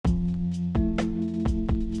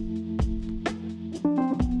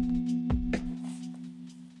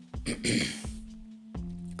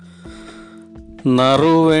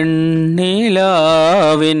നറുവെണ്ണിലാവിൻ്റെ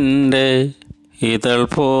ഇതൾ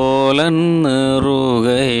പോലൻ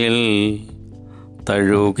നെറുകയിൽ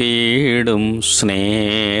തഴുകിയിടും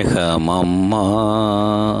സ്നേഹമമ്മ.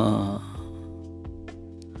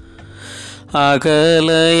 അകലയതെങ്കിലും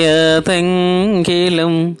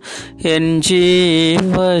എൻ ജീവശാഖിയിൽ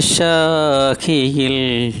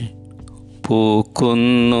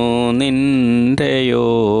പൂക്കുന്നു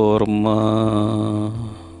നിൻ്റെയോർമ്മ.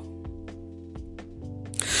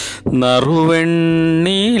 നറുവെണ്ണിലാവിൻ്റെ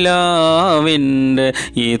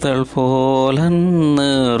ഇതൾ പോലൻ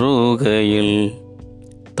നെറുകയിൽ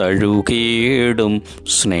തഴുകിയിടും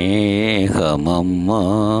സ്നേഹമമ്മ.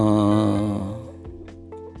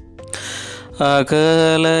 അകലയതെങ്കിലും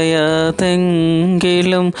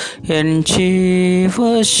എൻ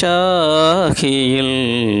ജീവശാഖിയിൽ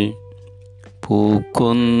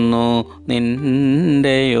പൂക്കുന്നു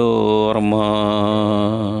നിൻ്റെയോർമ്മ.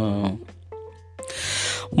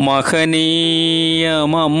 മഹനീയമമ്മ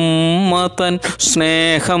തൻ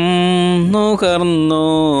സ്നേഹം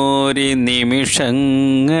നുകർന്നോരി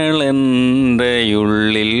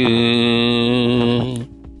നിമിഷങ്ങളെൻ്റെയുള്ളിൽ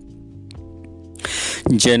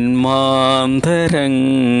ജന്മാന്തരങ്ങളായി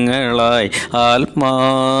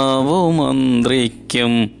ആത്മാവു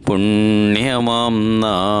മന്ത്രിക്കും പുണ്യമാം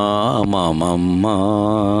നാമമമ്മ.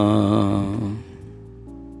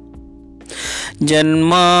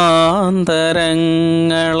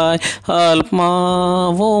 ജന്മാന്തരങ്ങളായി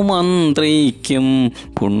ആത്മാവു മന്ത്രിക്കും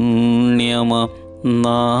പുണ്യമാം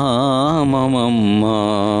നാമമമ്മ.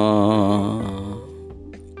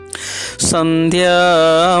 സന്ധ്യാംബരത്തോടു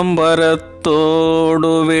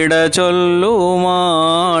വിട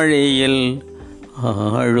ചൊല്ലുമാഴിയിൽ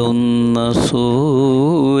ആഴുന്ന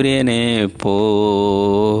സൂര്യനെ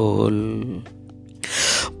പോൽ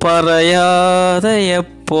പറയാതെ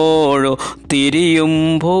എപ്പോഴോ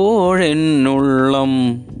തിരിയുമ്പോഴെന്നുള്ളം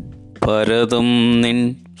പരതും നിൻ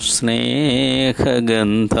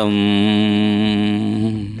സ്നേഹഗന്ധം.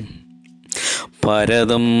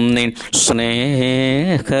 പരതും നിൻ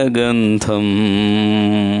സ്നേഹഗന്ധം.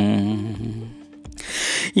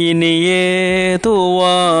 ഇനിയേതു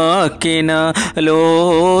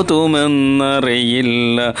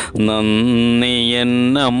വാക്കിനാലോതുമെന്നറിയില്ല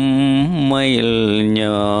നന്ദിയെന്നമ്മയിൽ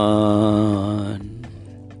ഞാൻ.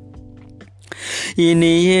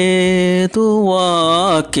 ഇനിയേതു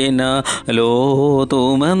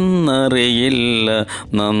വാക്കിനാലോതുമെന്നറിയില്ല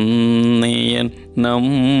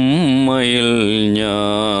നന്ദിയെന്നമ്മയിൽ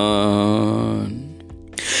ഞാൻ.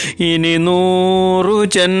 ഇനി 100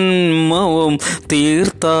 ജന്മവും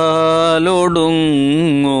തീർത്താലൊടുങ്ങുമോ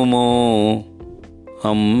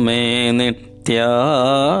അമ്മേ നിത്യാകലേശം.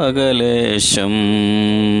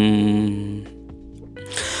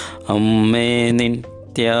 അമ്മേ നിത്യാകലേശം.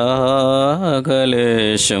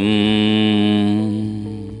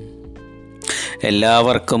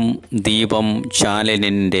 എല്ലാവർക്കും ദീപം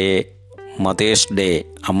ചാനലിൻ്റെ മദേഴ്സ് ഡേ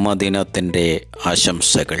അമ്മ ദിനത്തിൻ്റെ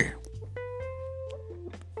ആശംസകൾ.